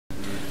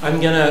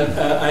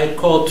I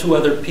called two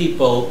other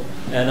people,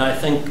 and I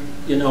think,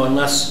 you know,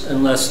 unless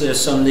there's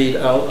some need,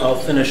 I'll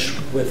finish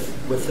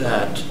with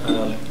that.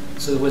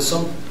 So there was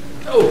some.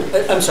 Oh,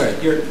 I'm sorry.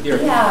 You're.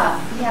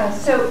 Yeah.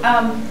 So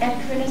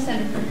at Karuna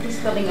Center for Peace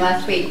Building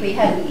last week, we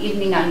had an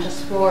evening on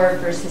just war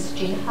versus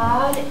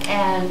jihad,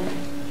 and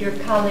your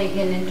colleague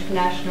in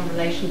international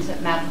relations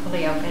at Matt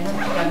Holyoke, I don't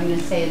think I'm going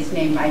to say his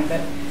name right,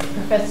 but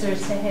Professor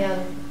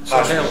Sahel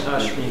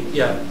Hashmi.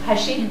 Yeah.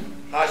 Hashmi,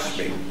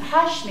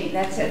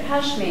 that's it.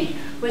 Hashmi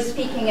was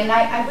speaking, and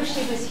I wish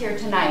he was here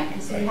tonight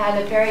because he had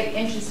a very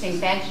interesting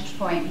vantage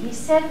point. He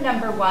said,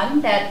 number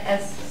one, that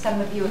as some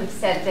of you have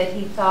said, that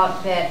he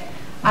thought that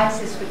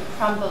ISIS would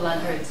crumble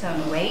under its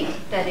own weight,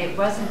 that it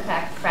was in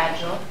fact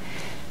fragile,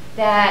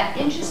 that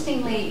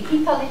interestingly,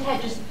 he felt it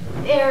had just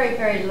very,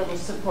 very little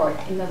support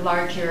in the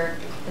larger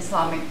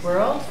Islamic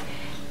world,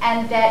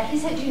 and that he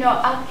said, you know,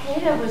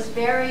 Al-Qaeda was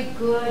very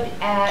good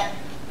at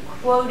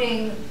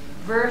quoting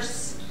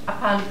verse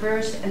upon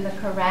verse in the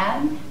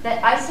Quran,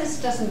 that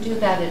ISIS doesn't do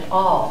that at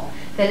all,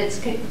 that it's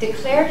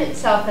declared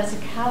itself as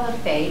a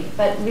caliphate,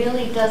 but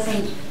really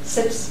doesn't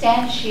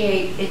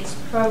substantiate its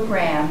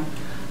program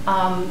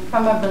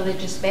from a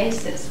religious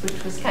basis,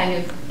 which was kind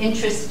of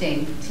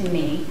interesting to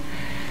me.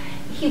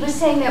 He was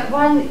saying that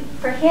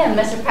for him,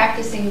 as a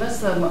practicing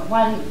Muslim,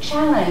 one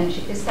challenge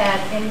is that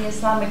in the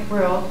Islamic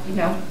world, you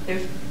know,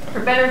 there's, for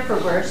better or for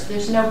worse,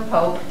 there's no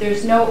pope,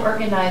 there's no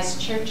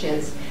organized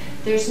churches,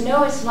 there's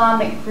no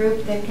Islamic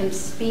group that can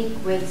speak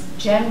with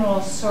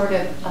general sort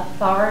of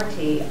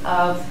authority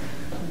of,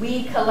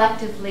 we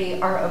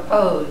collectively are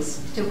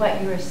opposed to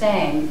what you are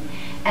saying.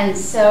 And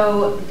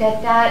so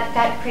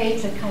that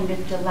creates a kind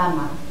of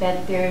dilemma,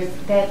 that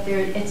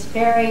it's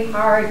very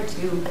hard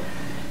to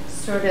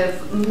sort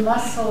of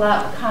muscle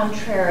up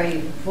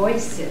contrary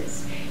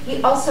voices.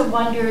 He also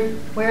wondered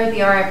where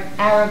the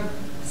Arab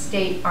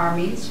state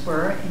armies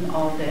were in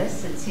all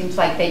this. It seems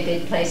like they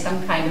did play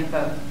some kind of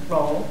a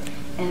role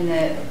in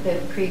the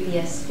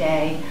previous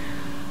day.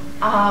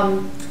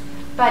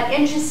 But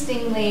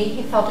interestingly,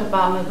 he felt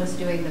Obama was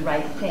doing the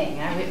right thing.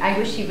 I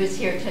wish he was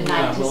here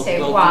tonight to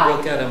say why.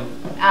 We'll get him.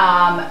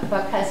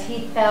 Because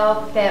he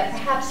felt that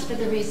perhaps for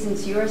the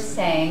reasons you're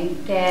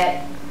saying,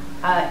 that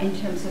in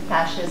terms of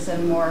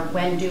fascism, or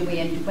when do we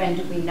and when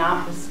do we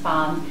not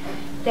respond,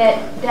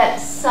 that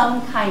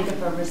some kind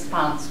of a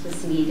response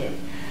was needed.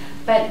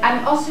 But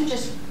I'm also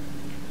just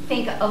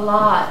think a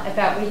lot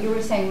about what you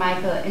were saying,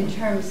 Michael, in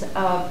terms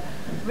of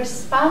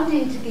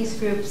responding to these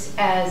groups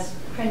as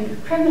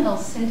criminal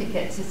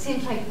syndicates. It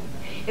seems like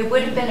it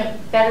would have been a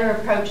better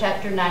approach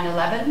after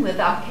 9/11 with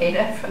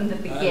Al-Qaeda from the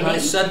beginning. And I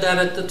said that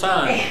at the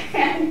time.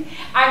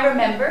 I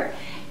remember.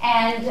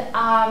 And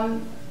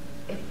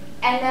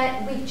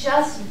that we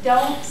just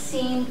don't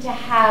seem to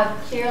have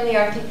clearly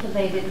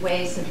articulated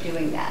ways of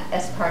doing that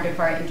as part of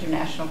our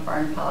international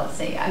foreign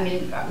policy. I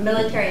mean,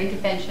 military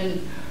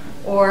intervention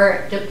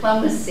or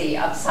diplomacy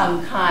of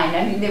some kind.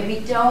 I mean, that we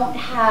don't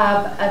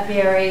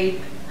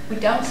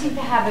seem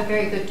to have a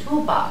very good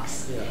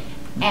toolbox. Yeah.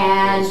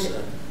 And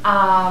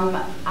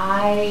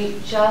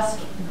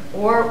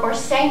or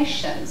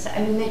sanctions. I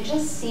mean, it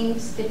just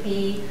seems to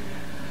be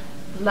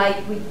like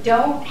we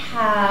don't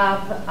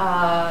have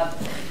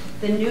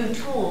the new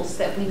tools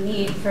that we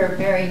need for a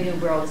very new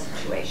world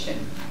situation,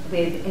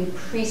 with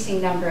increasing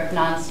number of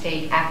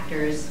non-state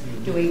actors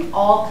doing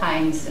all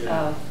kinds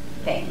of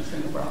things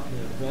in the world.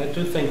 Yeah. Well, I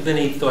do think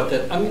Vinny thought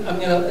that. I'm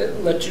going to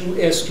let you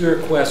ask your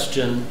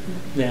question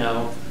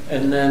now,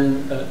 and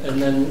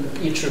then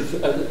each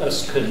of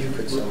us could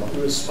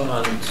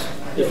respond.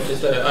 Yeah,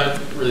 just a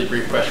really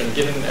brief question.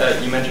 Given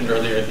you mentioned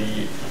earlier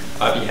the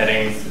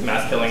beheadings,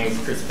 mass killings,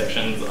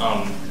 crucifixions,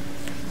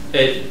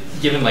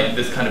 given like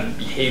this kind of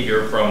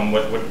behavior from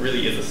what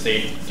really is a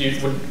state,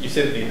 would you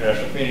say that the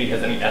international community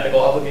has any ethical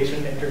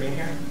obligation to intervene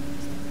here?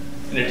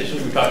 In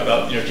addition, we talked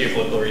about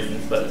geopolitical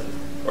reasons,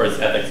 or is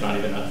ethics not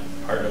even a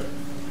part of?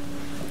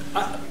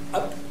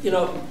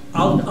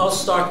 I'll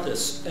start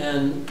this,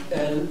 and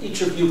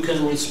each of you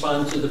can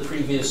respond to the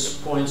previous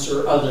points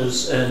or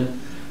others, and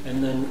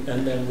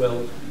then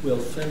we'll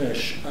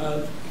finish.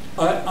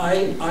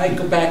 I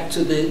go back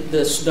to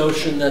this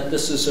notion that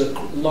this is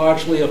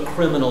largely a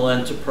criminal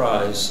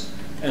enterprise,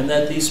 and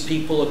that these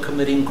people are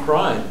committing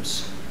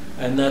crimes,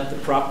 and that the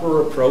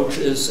proper approach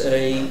is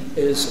a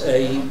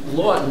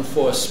law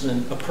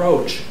enforcement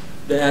approach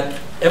that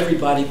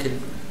everybody could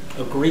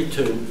agree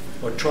to,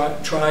 or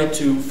try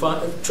to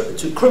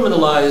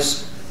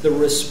criminalize the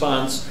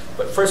response.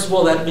 But first of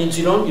all, that means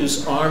you don't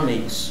use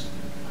armies.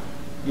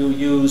 You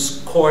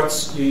use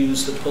courts, you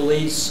use the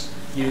police,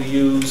 you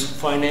use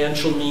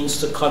financial means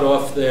to cut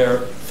off their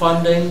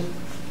funding,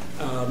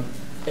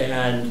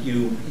 and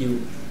you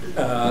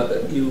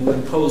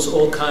impose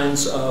all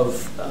kinds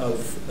of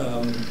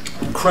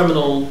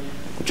criminal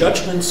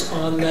judgments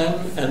on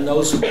them and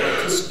those who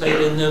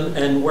participate in them,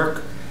 and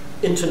work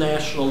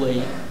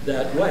internationally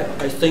that way.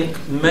 I think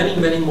many,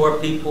 many more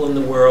people in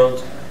the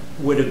world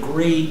would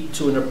agree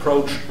to an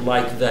approach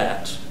like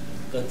that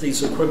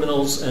these are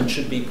criminals and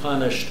should be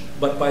punished,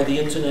 but by the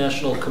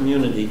international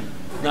community.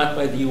 not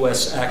by the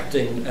U.S.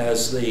 acting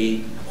as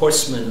the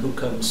horseman who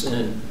comes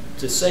in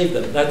to save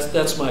them.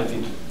 That's my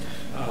view.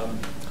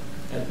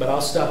 But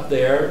I'll stop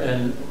there,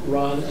 and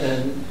Ron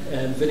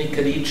and Vinny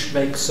could each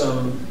make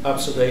some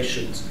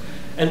observations.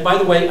 And by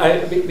the way,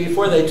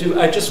 before they do,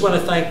 I just want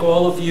to thank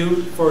all of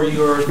you for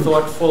your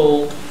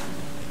thoughtful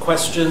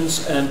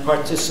questions and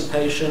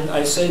participation.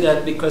 I say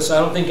that because I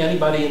don't think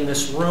anybody in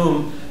this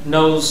room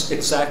knows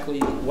exactly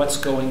what's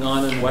going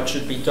on and what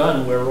should be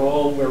done. We're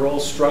all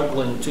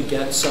struggling to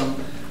get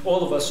some.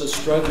 All of us are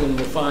struggling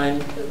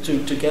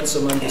to get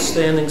some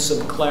understanding,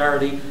 some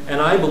clarity, and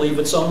I believe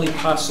it's only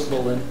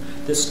possible in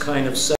this kind of setting.